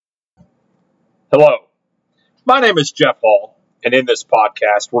Hello, my name is Jeff Hall, and in this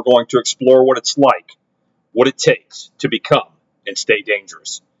podcast, we're going to explore what it's like, what it takes to become and stay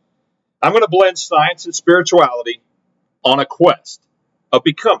dangerous. I'm going to blend science and spirituality on a quest of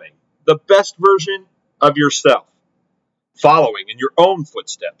becoming the best version of yourself, following in your own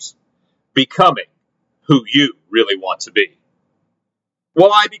footsteps, becoming who you really want to be.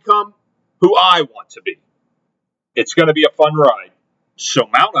 Will I become who I want to be? It's going to be a fun ride, so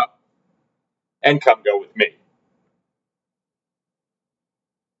mount up and come go with me.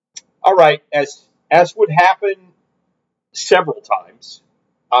 All right, as would happen several times,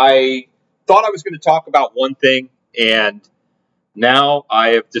 I thought I was going to talk about one thing, and now I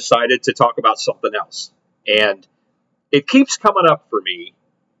have decided to talk about something else. And it keeps coming up for me,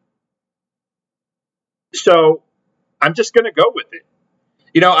 so I'm just going to go with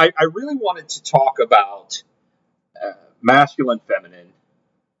it. I really wanted to talk about masculine, feminine,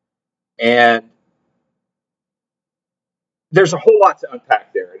 and there's a whole lot to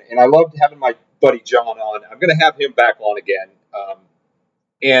unpack there. And I loved having my buddy John on. I'm going to have him back on again.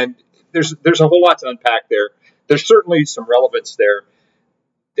 And there's a whole lot to unpack there. There's certainly some relevance there.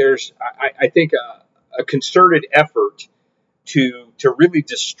 There's, I think, a concerted effort to really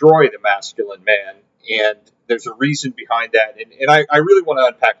destroy the masculine man. And there's a reason behind that. And I really want to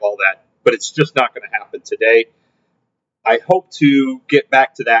unpack all that, but it's just not going to happen today. I hope to get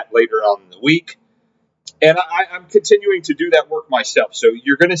back to that later on in the week. And I'm continuing to do that work myself. So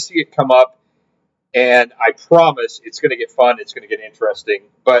you're going to see it come up. And I promise it's going to get fun. It's going to get interesting.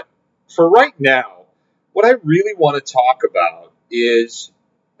 But for right now, what I really want to talk about is,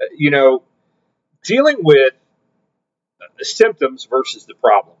 dealing with the symptoms versus the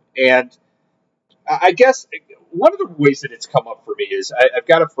problem. And I guess one of the ways that it's come up for me is I've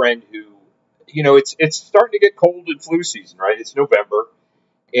got a friend who, it's starting to get cold and flu season, right? It's November.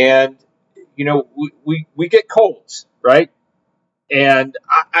 And we get colds, right? And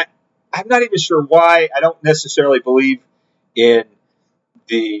I'm not even sure why. I don't necessarily believe in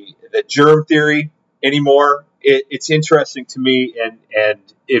the germ theory anymore. It's interesting to me, and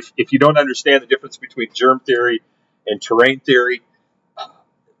if you don't understand the difference between germ theory and terrain theory,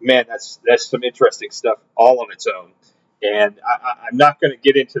 man, that's some interesting stuff all on its own. And I'm not going to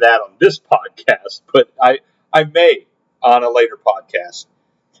get into that on this podcast, but I may on a later podcast.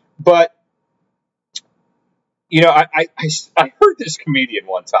 But I heard this comedian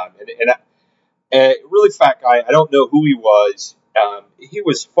one time, and really fat guy. I don't know who he was. He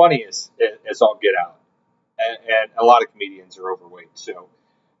was funny as all get out, and a lot of comedians are overweight. So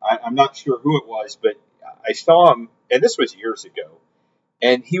I'm not sure who it was, but I saw him, and this was years ago,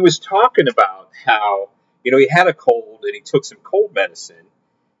 and he was talking about how he had a cold and he took some cold medicine,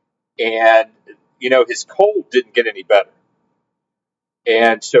 and his cold didn't get any better.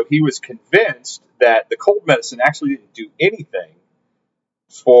 And so he was convinced that the cold medicine actually didn't do anything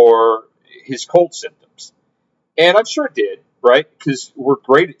for his cold symptoms. And I'm sure it did, right? Because we're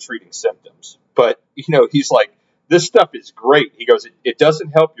great at treating symptoms. But, he's like, this stuff is great. He goes, it doesn't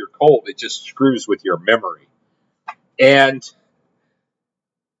help your cold. It just screws with your memory. And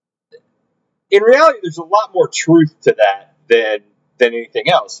in reality, there's a lot more truth to that than anything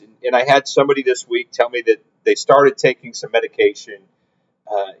else. And I had somebody this week tell me that they started taking some medication.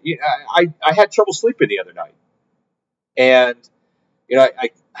 I had trouble sleeping the other night, and I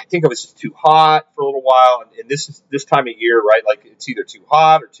think it was just too hot for a little while, and this time of year, right? Like it's either too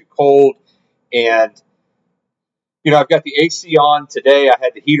hot or too cold, and I've got the AC on today. I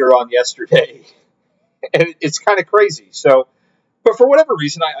had the heater on yesterday, and it's kind of crazy. So, but for whatever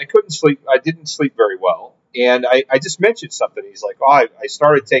reason, I couldn't sleep. I didn't sleep very well, and I just mentioned something. He's like, "Oh, I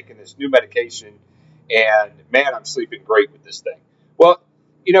started taking this new medication, and man, I'm sleeping great with this thing." Well,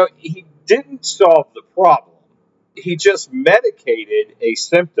 he didn't solve the problem. He just medicated a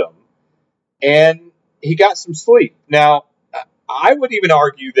symptom, and he got some sleep. Now, I would even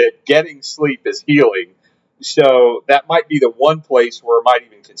argue that getting sleep is healing, so that might be the one place where I might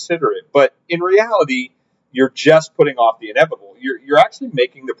even consider it. But in reality, you're just putting off the inevitable. You're actually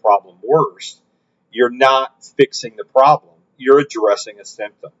making the problem worse. You're not fixing the problem. You're addressing a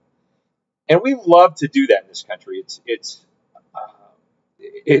symptom. And we love to do that in this country.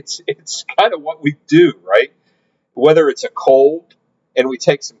 It's kind of what we do, right? Whether it's a cold and we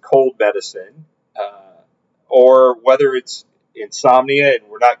take some cold medicine, or whether it's insomnia and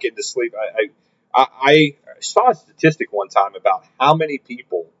we're not getting to sleep. I saw a statistic one time about how many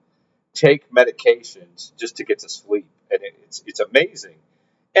people take medications just to get to sleep, and it's amazing.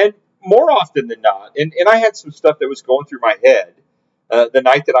 And more often than not, and I had some stuff that was going through my head the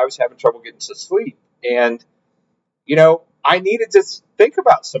night that I was having trouble getting to sleep, and I needed to think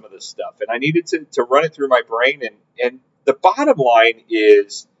about some of this stuff, and I needed to run it through my brain. And the bottom line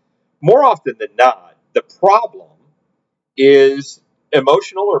is, more often than not, the problem is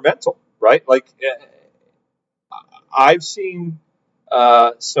emotional or mental, right? Like I've seen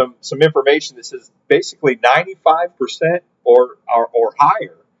some information that says basically 95% or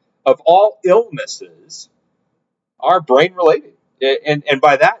higher of all illnesses are brain related, and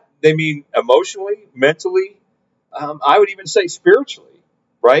by that they mean emotionally, mentally. I would even say spiritually,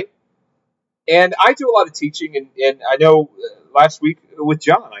 right? And I do a lot of teaching, and I know last week with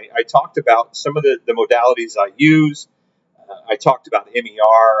John, I talked about some of the modalities I use. I talked about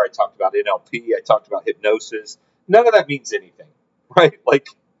MER, I talked about NLP, I talked about hypnosis. None of that means anything, right? Like,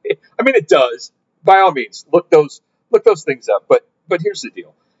 I mean, it does. By all means, look those things up. But here's the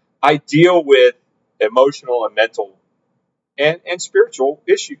deal: I deal with emotional and mental and spiritual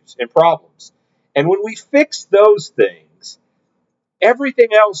issues and problems, and when we fix those things, everything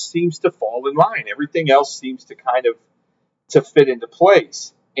else seems to fall in line. Everything else seems to kind of to fit into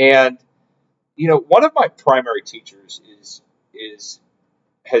place. And one of my primary teachers is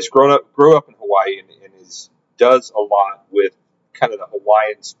has grew up in Hawaii and does a lot with kind of the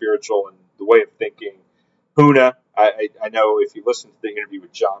Hawaiian spiritual and the way of thinking. Huna, I know if you listen to the interview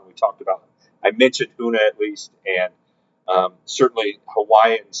with John, I mentioned Huna at least, and certainly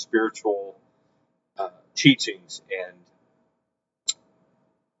Hawaiian spiritual teachings. And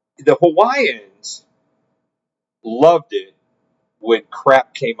the Hawaiians loved it when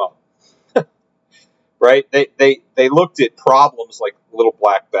crap came up. Right? They looked at problems like little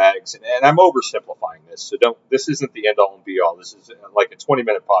black bags, and I'm oversimplifying this, so this isn't the end all and be all. This is like a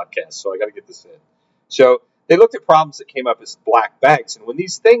 20-minute podcast, so I got to get this in. So they looked at problems that came up as black bags, and when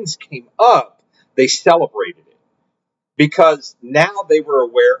these things came up, they celebrated it because now they were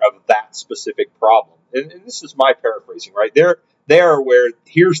aware of that specific problem. And this is my paraphrasing, right? They are aware.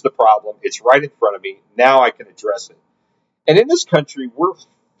 Here's the problem. It's right in front of me. Now I can address it. And in this country, we're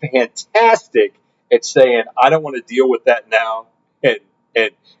fantastic at saying, I don't want to deal with that now, and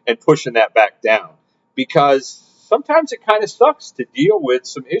pushing that back down, because sometimes it kind of sucks to deal with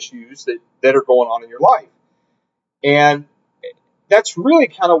some issues that are going on in your life. And that's really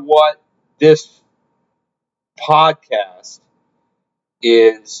kind of what this podcast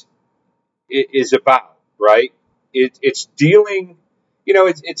is about, right? It's dealing,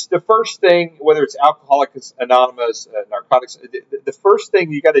 it's the first thing, whether it's Alcoholics Anonymous, narcotics, the first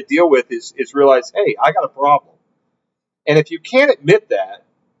thing you got to deal with is realize, hey, I got a problem. And if you can't admit that,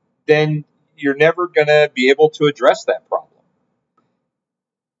 then you're never going to be able to address that problem.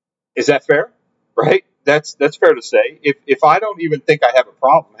 Is that fair? Right? That's fair to say. If I don't even think I have a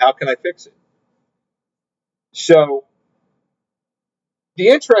problem, how can I fix it? So the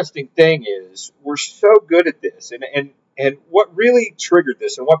interesting thing is we're so good at this, and what really triggered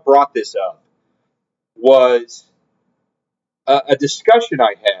this and what brought this up was a discussion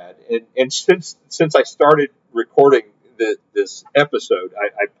I had, and since I started recording this episode,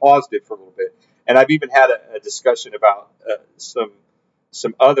 I paused it for a little bit, and I've even had a discussion about some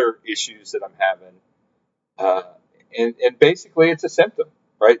other issues that I'm having, and basically it's a symptom,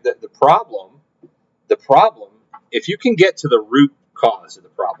 right? The problem, if you can get to the root cause of the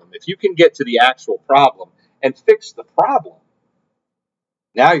problem, if you can get to the actual problem and fix the problem,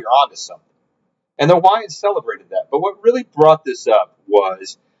 now you're on to something. And the Hawaiians celebrated that. But what really brought this up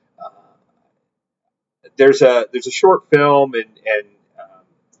was there's a short film, and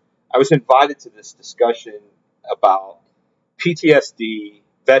I was invited to this discussion about PTSD,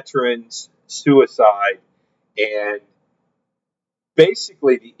 veterans, suicide, and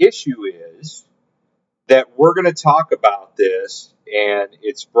basically the issue is that we're going to talk about this, and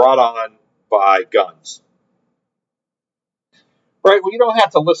it's brought on by guns. Right? Well, you don't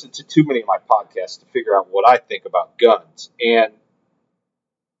have to listen to too many of my podcasts to figure out what I think about guns. And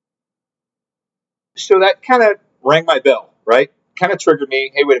so that kind of rang my bell, right? Kind of triggered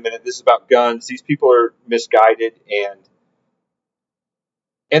me. Hey, wait a minute. This is about guns. These people are misguided, and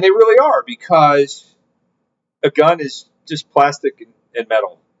they really are, because a gun is just plastic and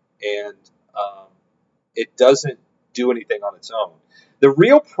metal, and it doesn't do anything on its own. The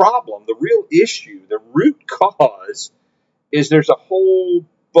real problem, the real issue, the root cause is there's a whole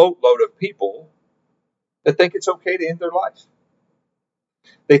boatload of people that think it's okay to end their life.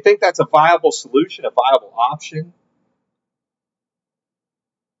 They think that's a viable solution, a viable option.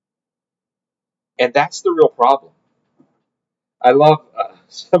 And that's the real problem. I love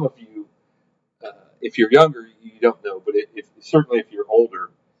some of you, if you're younger, you don't know, but certainly if you're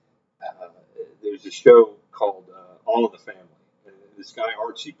older, there's a show called All in the Family. This guy,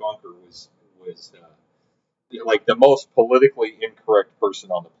 Archie Bunker, was like the most politically incorrect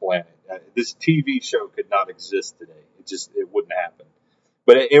person on the planet. This TV show could not exist today. It wouldn't happen.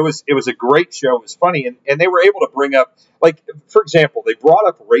 But it was a great show. It was funny, and they were able to bring up, like, for example, they brought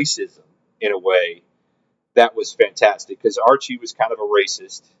up racism in a way that was fantastic, because Archie was kind of a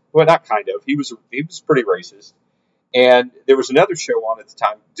racist. Well, not kind of. He was pretty racist. And there was another show on at the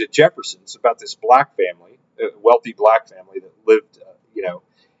time, The Jeffersons, about this black family, a wealthy black family that lived,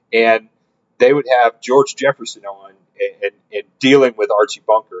 and they would have George Jefferson on, and dealing with Archie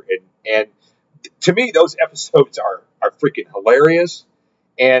Bunker. And to me, those episodes are freaking hilarious.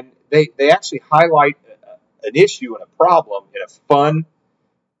 And they actually highlight an issue and a problem in a fun,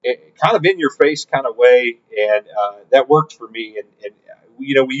 kind of in your face kind of way. And that worked for me. And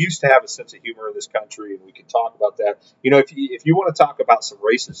we used to have a sense of humor in this country, and we can talk about that. If you want to talk about some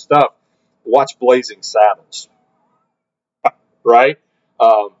racist stuff, watch Blazing Saddles, right?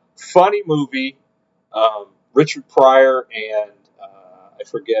 Funny movie. Richard Pryor and I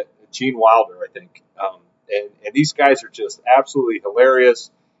forget, Gene Wilder, I think. And these guys are just absolutely hilarious.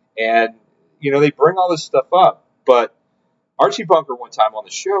 And they bring all this stuff up. But Archie Bunker one time on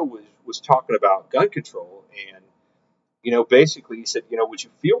the show was talking about gun control, and basically he said, would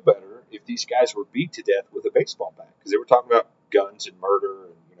you feel better if these guys were beat to death with a baseball bat? Because they were talking about guns and murder,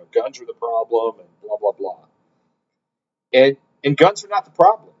 and guns were the problem, and blah blah blah. And guns are not the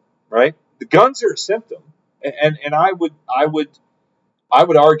problem, right? The guns are a symptom, and I would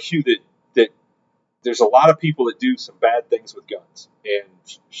argue that there's a lot of people that do some bad things with guns and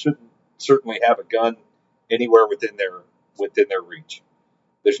shouldn't certainly have a gun anywhere within their reach.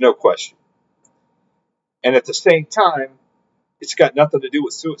 There's no question. And at the same time, it's got nothing to do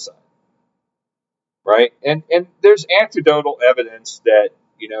with suicide, right? And there's anecdotal evidence that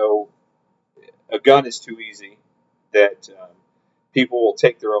a gun is too easy, that people will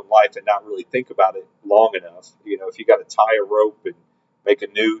take their own life and not really think about it long enough. If you got to tie a rope and make a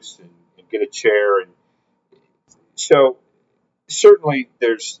noose and get a chair, and so certainly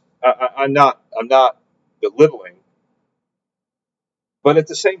I'm not belittling, but at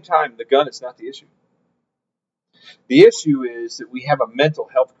the same time, the gun is not the issue. The issue is that we have a mental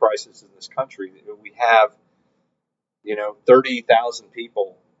health crisis in this country. We have 30,000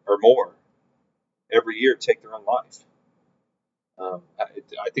 people or more every year take their own life.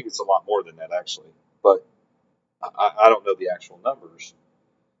 I think it's a lot more than that, actually, but I don't know the actual numbers.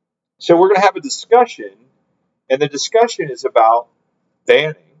 So we're going to have a discussion, and the discussion is about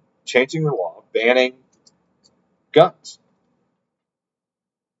changing the law, banning guns.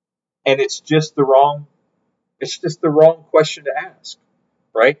 And it's just the wrong question to ask,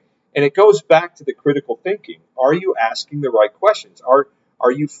 right? And it goes back to the critical thinking. Are you asking the right questions?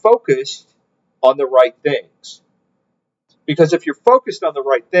 Are you focused on the right things? Because if you're focused on the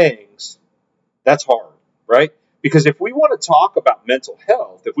right things, that's hard, right? Because if we want to talk about mental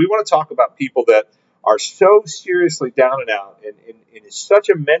health, if we want to talk about people that are so seriously down and out and in such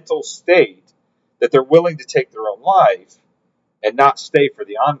a mental state that they're willing to take their own life and not stay for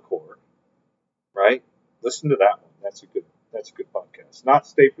the encore, right? Listen to that one. That's a good podcast. Not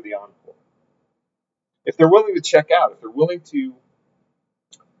stay for the encore. If they're willing to check out, if they're willing to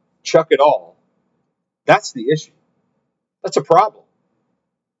chuck it all, that's the issue. That's a problem.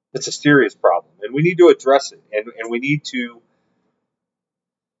 It's a serious problem, and we need to address it, and we need to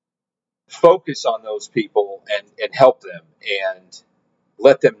focus on those people and help them and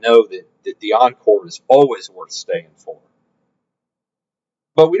let them know that the encore is always worth staying for.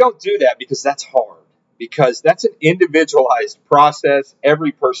 But we don't do that because that's hard, because that's an individualized process.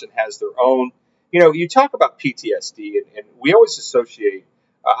 Every person has their own. You talk about PTSD, and we always associate,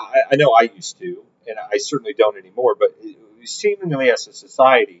 I know I used to, and I certainly don't anymore, but seemingly as a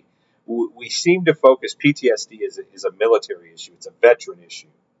society, we seem to focus PTSD as a military issue. It's a veteran issue.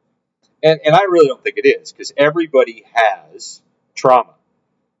 And I really don't think it is, because everybody has trauma,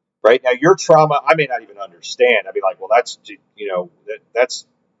 right? Now, your trauma, I may not even understand. I'd be like, well, that's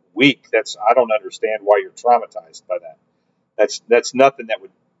weak. I don't understand why you're traumatized by that. That's nothing that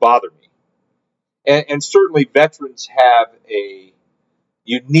would bother me. And certainly veterans have a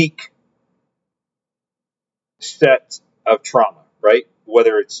unique set of trauma, right?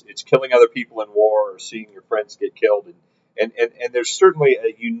 Whether it's killing other people in war or seeing your friends get killed, and there's certainly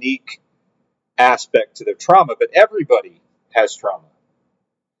a unique aspect to their trauma, but everybody has trauma.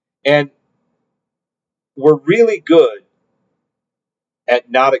 And we're really good at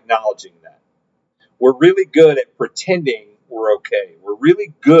not acknowledging that. We're really good at pretending we're okay. We're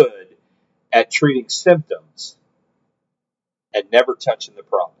really good at treating symptoms and never touching the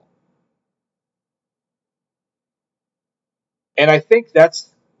problem. And I think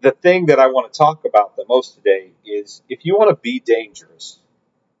that's the thing that I want to talk about the most today is if you want to be dangerous,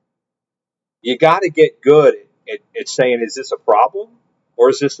 you got to get good at saying, is this a problem or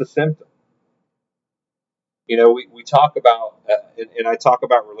is this a symptom? We talk about, and I talk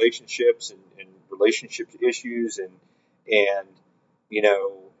about relationships and relationship issues and, you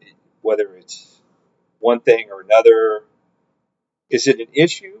know, whether it's one thing or another. Is it an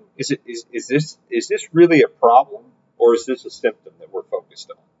issue? Is this really a problem or is this a symptom that we're focused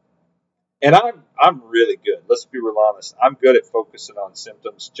on? And I'm really good. Let's be real honest. I'm good at focusing on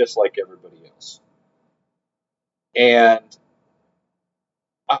symptoms just like everybody else. And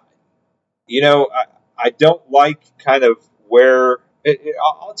I, I don't like kind of where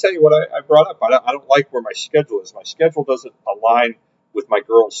I'll tell you what I brought up. I don't like where my schedule is. My schedule doesn't align with my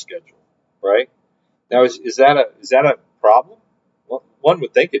girl's schedule, right? Now, is that a problem? Well, one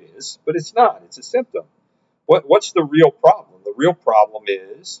would think it is, but it's not. It's a symptom. What's the real problem? The real problem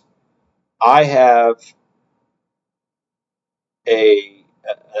is I have a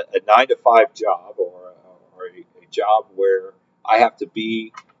 9 to 5 job or a job where I have to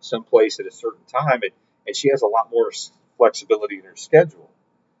be someplace at a certain time, and she has a lot more flexibility in her schedule.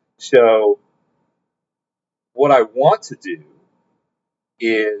 So what I want to do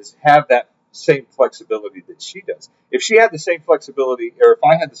is have that same flexibility that she does. If she had the same flexibility, or if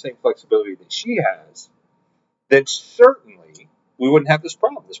I had the same flexibility that she has, then certainly we wouldn't have this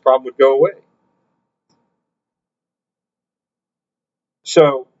problem. This problem would go away.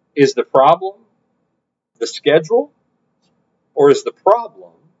 So is the problem the schedule, or is the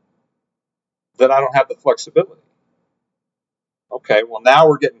problem that I don't have the flexibility? Okay, well, now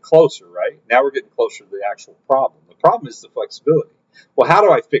we're getting closer, right? Now we're getting closer to the actual problem. The problem is the flexibility. Well, how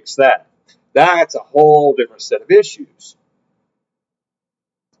do I fix that? That's a whole different set of issues.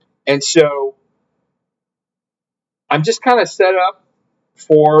 And so I'm just kind of set up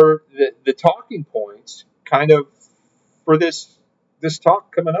for the talking points kind of for this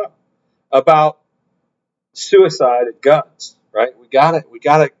talk coming up about suicide and guns, right? We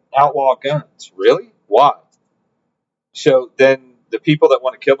gotta outlaw guns. Really? Why? So then the people that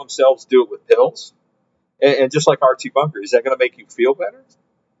want to kill themselves do it with pills. And just like R.T. Bunker, is that going to make you feel better?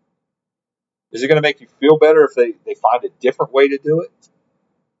 Is it going to make you feel better if they find a different way to do it?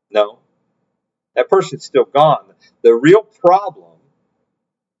 No. That person's still gone. The real problem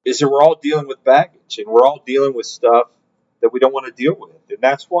is that we're all dealing with baggage and we're all dealing with stuff that we don't want to deal with. And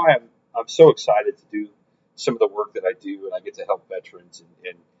that's why I'm so excited to do some of the work that I do, and I get to help veterans.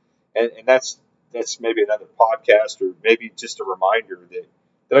 And that's maybe another podcast, or maybe just a reminder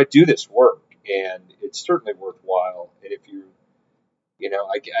that I do this work, and it's certainly worthwhile. And if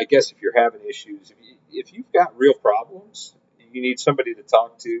I guess if you're having issues, if you've got real problems, you need somebody to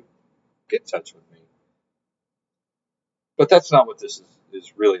talk to, get in touch with me. But that's not what this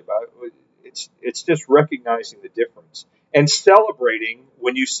is really about. It's just recognizing the difference and celebrating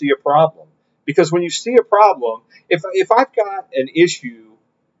when you see a problem. Because when you see a problem, if I've got an issue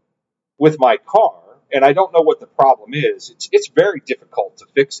with my car and I don't know what the problem is, it's very difficult to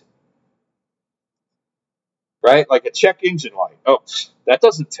fix it. Right? Like a check engine light. Oh, that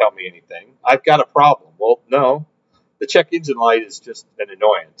doesn't tell me anything. I've got a problem. Well, no. The check engine light is just an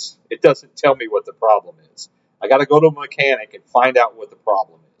annoyance. It doesn't tell me what the problem is. I got to go to a mechanic and find out what the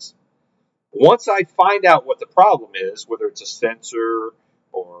problem is. Once I find out what the problem is, whether it's a sensor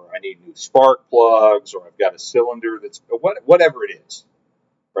or I need new spark plugs or I've got a cylinder that's whatever it is,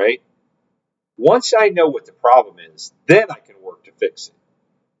 right? Once I know what the problem is, then I can work to fix it.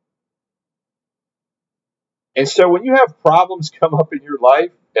 And so when you have problems come up in your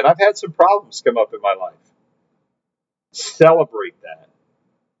life, and I've had some problems come up in my life, celebrate that.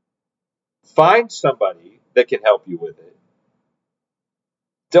 Find somebody that can help you with it.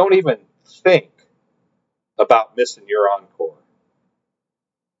 Don't even think about missing your encore.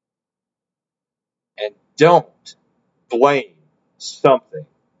 And don't blame something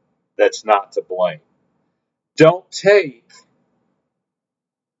that's not to blame. Don't take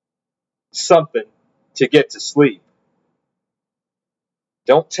something to get to sleep.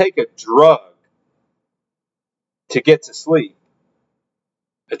 Don't take a drug to get to sleep.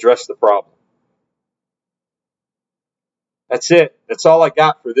 Address the problem. That's it. That's all I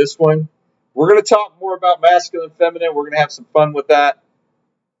got for this one. We're going to talk more about masculine and feminine. We're going to have some fun with that.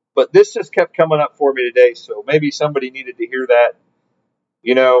 But this just kept coming up for me today, so maybe somebody needed to hear that.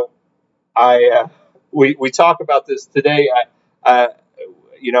 We talk about this today.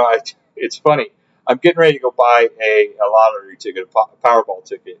 It's funny. I'm getting ready to go buy a lottery ticket, a Powerball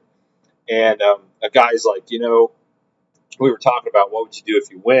ticket, and a guy's like, we were talking about what would you do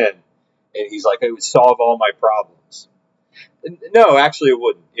if you win, and he's like, it would solve all my problems. No, actually, it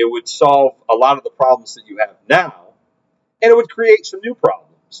wouldn't. It would solve a lot of the problems that you have now, and it would create some new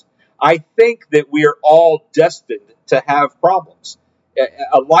problems. I think that we are all destined to have problems.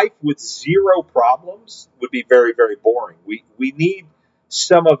 A life with zero problems would be very, very boring. We need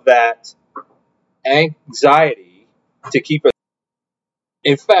some of that anxiety to keep us.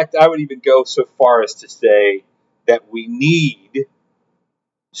 In fact, I would even go so far as to say that we need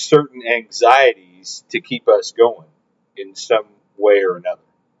certain anxieties to keep us going in some way or another.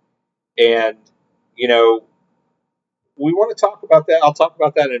 And, you know, we want to talk about that. I'll talk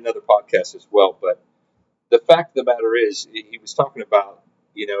about that in another podcast as well. But the fact of the matter is, he was talking about,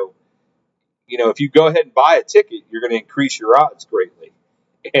 if you go ahead and buy a ticket, you're going to increase your odds greatly.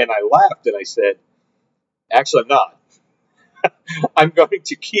 And I laughed and I said, actually, I'm not.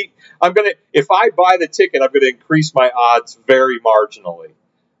 If I buy the ticket, I'm going to increase my odds very marginally.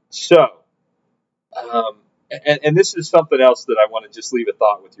 So, and this is something else that I want to just leave a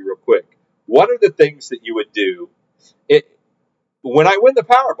thought with you real quick. What are the things that you would do when I win the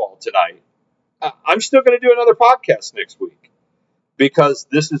Powerball tonight? I'm still going to do another podcast next week because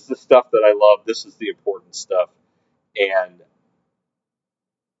this is the stuff that I love. This is the important stuff. And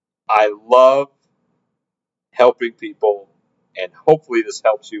I love helping people, and hopefully this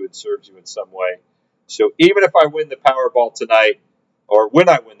helps you and serves you in some way. So even if I win the Powerball tonight, or when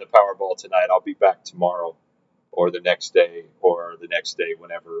I win the Powerball tonight, I'll be back tomorrow or the next day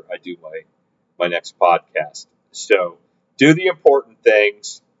whenever I do my next podcast. So do the important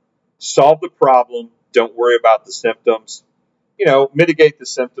things, solve the problem, don't worry about the symptoms, mitigate the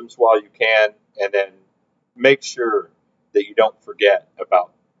symptoms while you can, and then make sure that you don't forget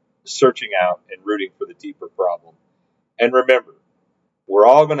about searching out and rooting for the deeper problem. And remember, we're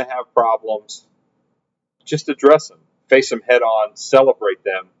all going to have problems. Just address them, face them head on, celebrate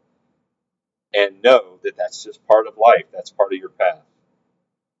them, and know that that's just part of life. That's part of your path.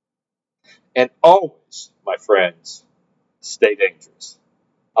 And always, my friends, stay dangerous.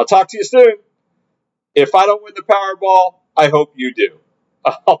 I'll talk to you soon. If I don't win the Powerball, I hope you do.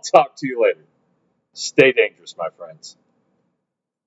 I'll talk to you later. Stay dangerous, my friends.